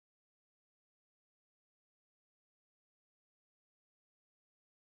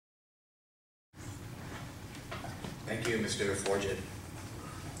Thank you, Mr. Forget.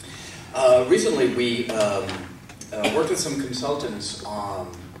 Recently, we worked with some consultants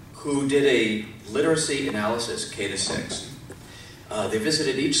who did a literacy analysis, K-6. They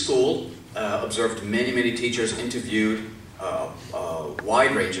visited each school, observed many teachers, interviewed a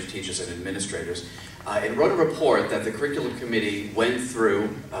wide range of teachers and administrators, and wrote a report that the curriculum committee went through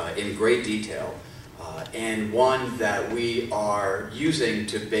in great detail, and one that we are using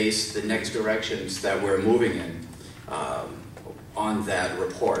to base the next directions that we're moving in on that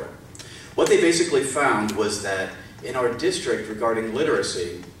report. What they basically found was that in our district regarding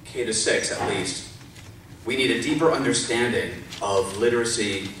literacy, K-6 at least, we need a deeper understanding of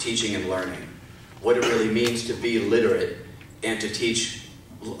literacy teaching and learning, what it really means to be literate and to teach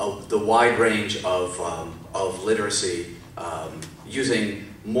the wide range of literacy using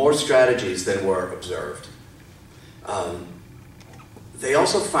more strategies than were observed. They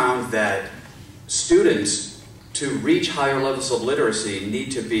also found that students, to reach higher levels of literacy,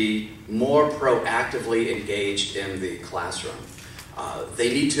 need to be more proactively engaged in the classroom.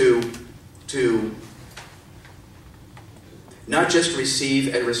 They need to not just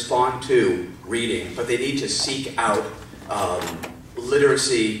receive and respond to reading, but they need to seek out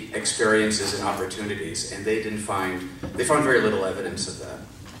literacy experiences and opportunities, and they found very little evidence of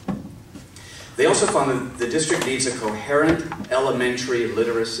that. They also found that the district needs a coherent elementary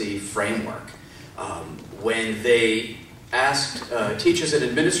literacy framework. When they asked teachers and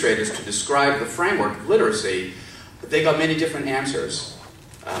administrators to describe the framework of literacy, they got many different answers.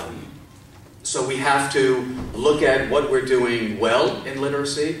 So we have to look at what we're doing well in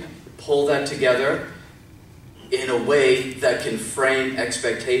literacy, pull that together in a way that can frame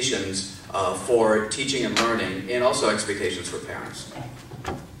expectations for teaching and learning, and also expectations for parents.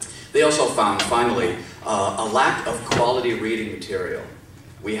 They also found, finally, a lack of quality reading material.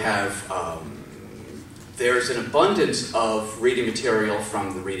 We have there's an abundance of reading material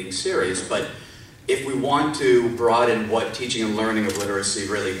from the reading series, but if we want to broaden what teaching and learning of literacy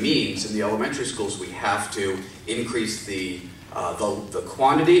really means in the elementary schools, we have to increase the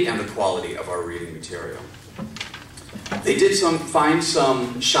quantity and the quality of our reading material. They did find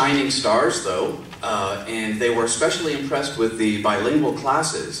some shining stars, though, and they were especially impressed with the bilingual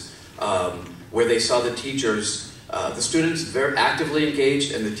classes, where they saw the teachers, the students very actively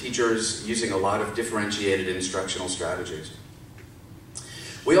engaged, and the teachers using a lot of differentiated instructional strategies.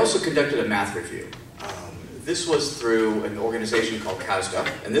 We also conducted a math review. This was through an organization called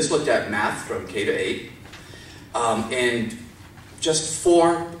CASDA, and this looked at math from K to 8. And just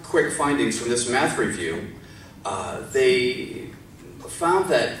 4 quick findings from this math review. They found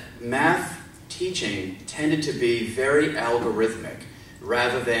that math teaching tended to be very algorithmic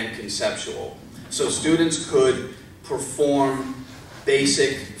rather than conceptual. So students could perform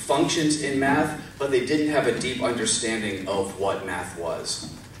basic functions in math, but they didn't have a deep understanding of what math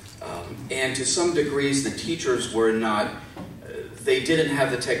was. And to some degrees, the teachers were not, they didn't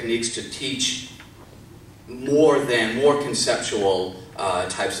have the techniques to teach more conceptual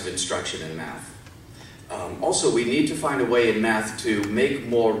types of instruction in math. Also, we need to find a way in math to make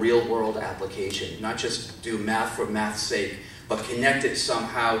more real-world application, not just do math for math's sake, but connect it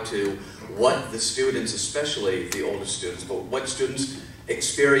somehow to what the students, especially the older students, but what students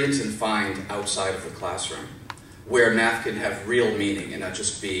experience and find outside of the classroom, where math can have real meaning and not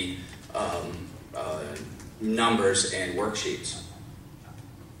just be numbers and worksheets.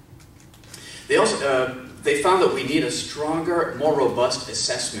 They also they found that we need a stronger, more robust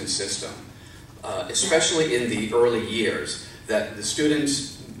assessment system, especially in the early years, that the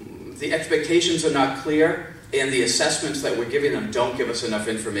students, the expectations are not clear, and the assessments that we're giving them don't give us enough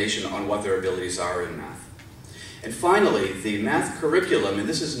information on what their abilities are in math. And finally, the math curriculum, and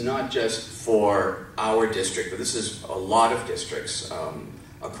this is not just for our district, but this is a lot of districts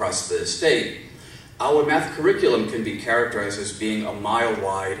across the state. Our math curriculum can be characterized as being a mile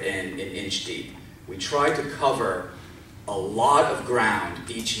wide and an inch deep. We try to cover a lot of ground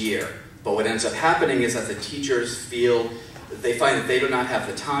each year, but what ends up happening is that the teachers they find that they do not have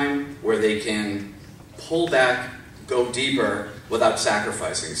the time where they can pull back, go deeper without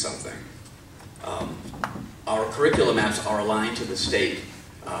sacrificing something. Our curriculum maps are aligned to the state,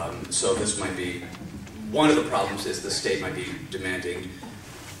 so this might be, one of the problems is the state might be demanding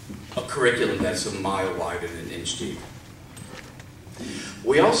a curriculum that's a mile wide and an inch deep.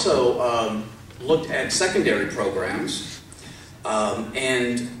 We also looked at secondary programs,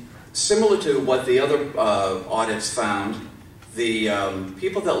 and similar to what the other audits found, the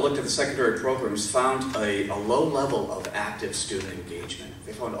people that looked at the secondary programs found a low level of active student engagement.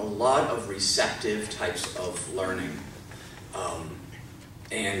 They found a lot of receptive types of learning.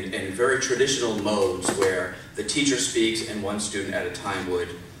 and very traditional modes where the teacher speaks and one student at a time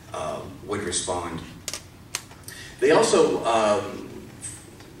would respond. They also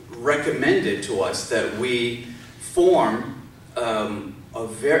recommended to us that we form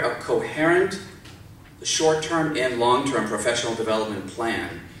a coherent short-term and long-term professional development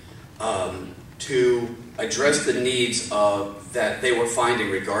plan to address the needs that they were finding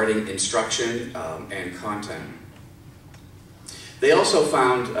regarding instruction and content. They also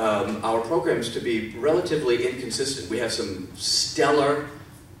found our programs to be relatively inconsistent. We have some stellar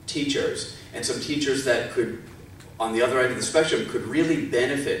teachers and some teachers that could, on the other end of the spectrum, could really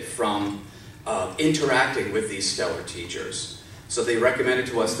benefit from interacting with these stellar teachers. So they recommended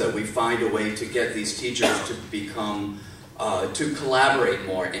to us that we find a way to get these teachers to become, to collaborate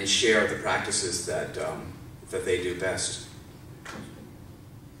more and share the practices that they do best.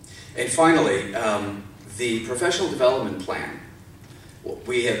 And finally, the professional development plan.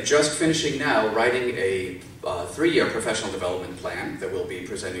 We have just finishing now writing a 3-year professional development plan that we'll be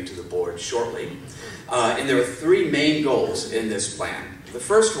presenting to the board shortly. And there are 3 main goals in this plan. The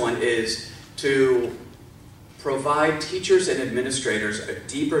first one is to provide teachers and administrators a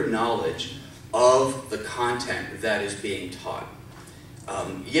deeper knowledge of the content that is being taught.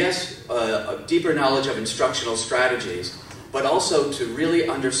 Yes, a deeper knowledge of instructional strategies, but also to really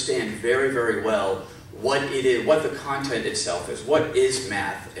understand very, very well what it is, what the content itself is, what is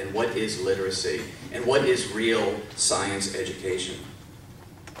math and what is literacy, and what is real science education.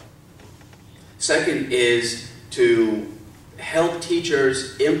 Second is to help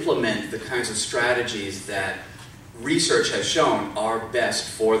teachers implement the kinds of strategies that research has shown are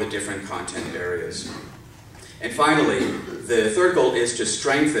best for the different content areas. And finally, the third goal is to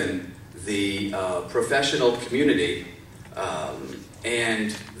strengthen the professional community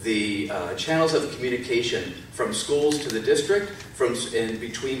and the channels of communication from schools to the district, and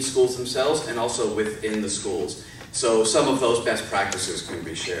between schools themselves, and also within the schools. So some of those best practices can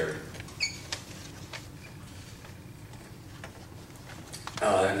be shared.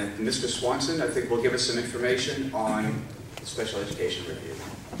 And Mr. Swanson, I think, will give us some information on the special education review.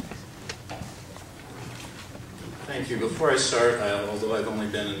 Thank you. Before I start, although I've only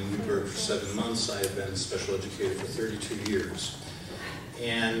been in Newburgh for 7 months, I have been a special educator for 32 years.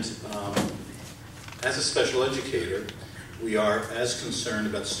 And as a special educator, we are as concerned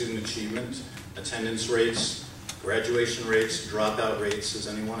about student achievement, attendance rates, graduation rates, dropout rates as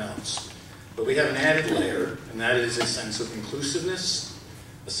anyone else. But we have an added layer, and that is a sense of inclusiveness,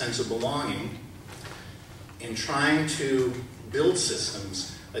 a sense of belonging, in trying to build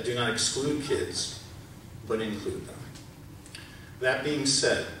systems that do not exclude kids, but include them. That being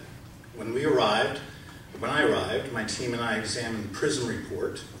said, when I arrived, my team and I examined the PRISM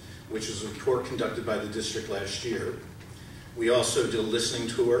report, which was a report conducted by the district last year. We also did a listening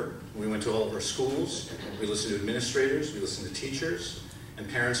tour. We went to all of our schools. We listened to administrators. We listened to teachers. And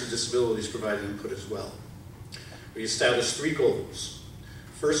parents with disabilities provided input as well. We established 3 goals.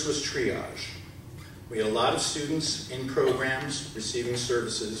 First was triage. We had a lot of students in programs receiving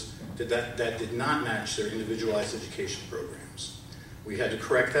services that did not match their individualized education programs. We had to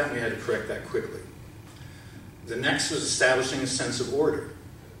correct that, and we had to correct that quickly. The next was establishing a sense of order.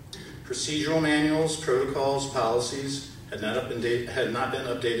 Procedural manuals, protocols, policies had not been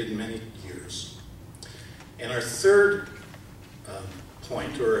updated in many years. And our third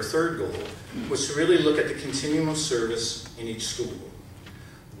point, or our third goal, was to really look at the continuum of service in each school.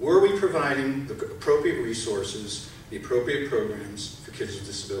 Were we providing the appropriate resources, the appropriate programs for kids with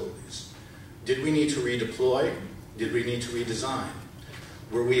disabilities? Did we need to redeploy? Did we need to redesign?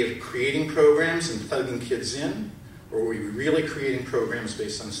 Were we creating programs and plugging kids in, or were we really creating programs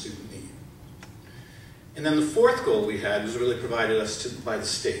based on student need? And then the fourth goal we had was really provided us by the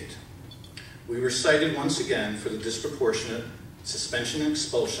state. We were cited once again for the disproportionate suspension and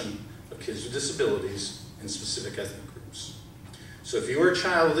expulsion of kids with disabilities in specific ethnic groups. So if you were a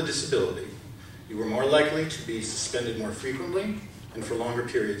child with a disability, you were more likely to be suspended more frequently and for longer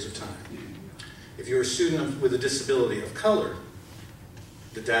periods of time. If you were a student with a disability of color,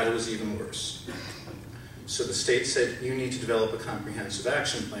 the data was even worse. So the state said, you need to develop a comprehensive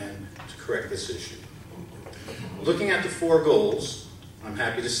action plan to correct this issue. Looking at the 4 goals, I'm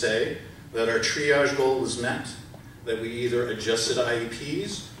happy to say that our triage goal was met, that we either adjusted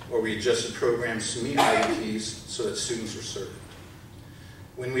IEPs or we adjusted programs to meet IEPs so that students were served.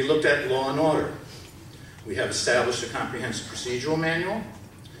 When we looked at law and order, we have established a comprehensive procedural manual.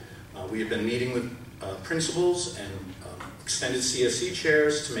 We have been meeting with principals and extended CSE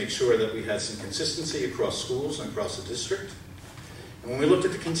chairs to make sure that we had some consistency across schools and across the district. And when we looked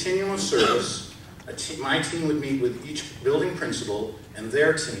at the continuum of service, my team would meet with each building principal and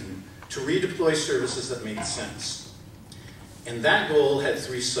their team to redeploy services that made sense. And that goal had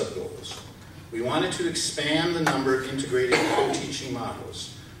 3 sub-goals. We wanted to expand the number of integrated co-teaching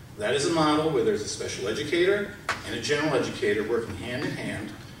models. That is a model where there's a special educator and a general educator working hand in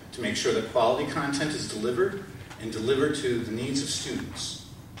hand to make sure that quality content is delivered and delivered to the needs of students.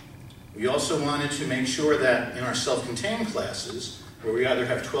 We also wanted to make sure that in our self-contained classes, where we either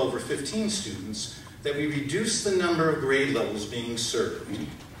have 12 or 15 students, that we reduce the number of grade levels being served.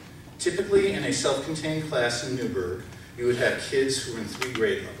 Typically, in a self-contained class in Newburgh, you would have kids who are in 3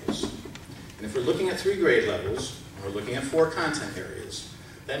 grade levels. And if we're looking at 3 grade levels, and we're looking at 4 content areas,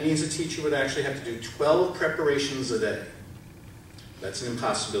 that means a teacher would actually have to do 12 preparations a day. That's an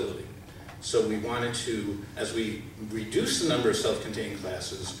impossibility. So we wanted to, as we reduce the number of self-contained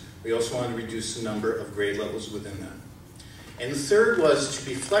classes, we also wanted to reduce the number of grade levels within them. And the third was to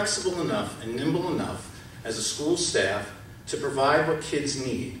be flexible enough and nimble enough as a school staff to provide what kids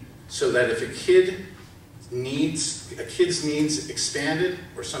need, so that if a kid's needs expanded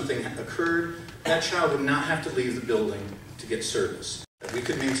or something occurred, that child would not have to leave the building to get service. That we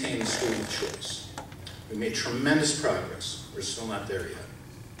could maintain the school of choice. We made tremendous progress. We're still not there yet.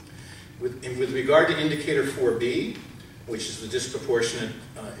 With regard to indicator 4B, which is the disproportionate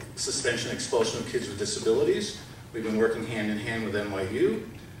suspension and expulsion of kids with disabilities, we've been working hand in hand with NYU,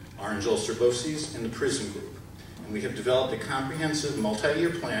 Orange Ulster BOCES, and the PRISM Group. And we have developed a comprehensive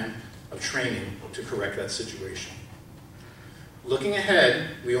multi-year plan of training to correct that situation. Looking ahead,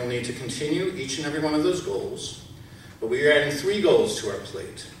 we will need to continue each and every one of those goals, but we are adding 3 goals to our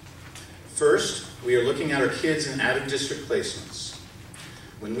plate. First, we are looking at our kids in out-of-district placements.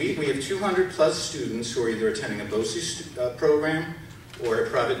 When we have 200 plus students who are either attending a BOCES program or a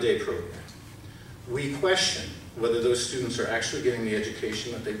private day program. We question whether those students are actually getting the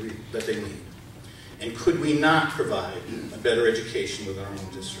education that they need. And could we not provide a better education within our own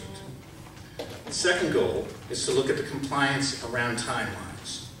district? The second goal is to look at the compliance around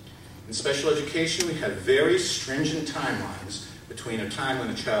timelines. In special education, we have very stringent timelines between a time when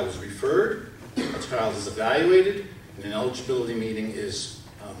a child is referred, a child is evaluated, and an eligibility meeting is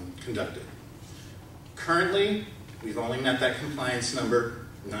conducted. Currently, we've only met that compliance number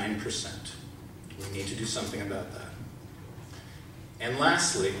 9%. We need to do something about that. And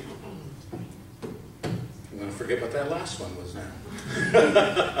lastly, I'm going to forget what that last one was now.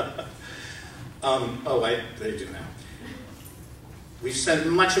 They do now. We've spent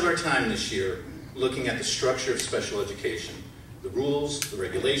much of our time this year looking at the structure of special education, the rules, the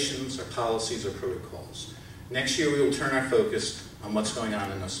regulations, our policies, our protocols. Next year, we will turn our focus on what's going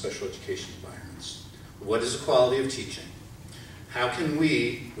on in those special education environments. What is the quality of teaching? How can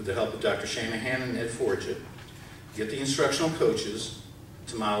we, with the help of Dr. Shanahan and Ed Forget, get the instructional coaches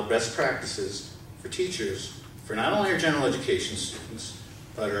to model best practices for teachers, for not only our general education students,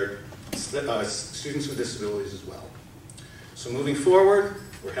 but our students with disabilities as well. So moving forward,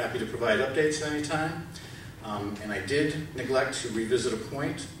 we're happy to provide updates at any time. And I did neglect to revisit a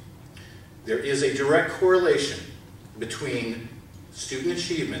point. There is a direct correlation between student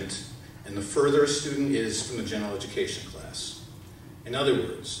achievement and the further a student is from the general education class. In other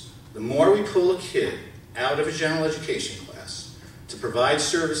words, the more we pull a kid out of a general education class to provide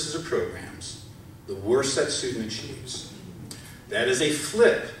services or programs, the worse that student achieves. That is a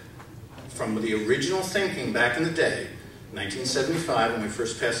flip from the original thinking back in the day, 1975, when we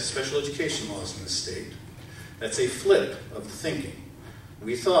first passed the special education laws in the state. That's a flip of the thinking.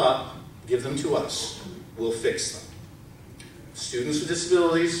 We thought, give them to us, we'll fix them. Students with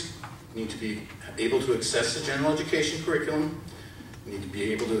disabilities need to be able to access the general education curriculum, need to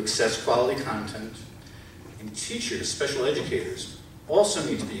be able to access quality content, and teachers, special educators, also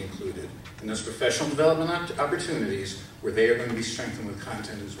need to be included in those professional development opportunities where they are going to be strengthened with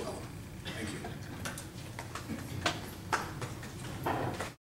content as well. Thank you.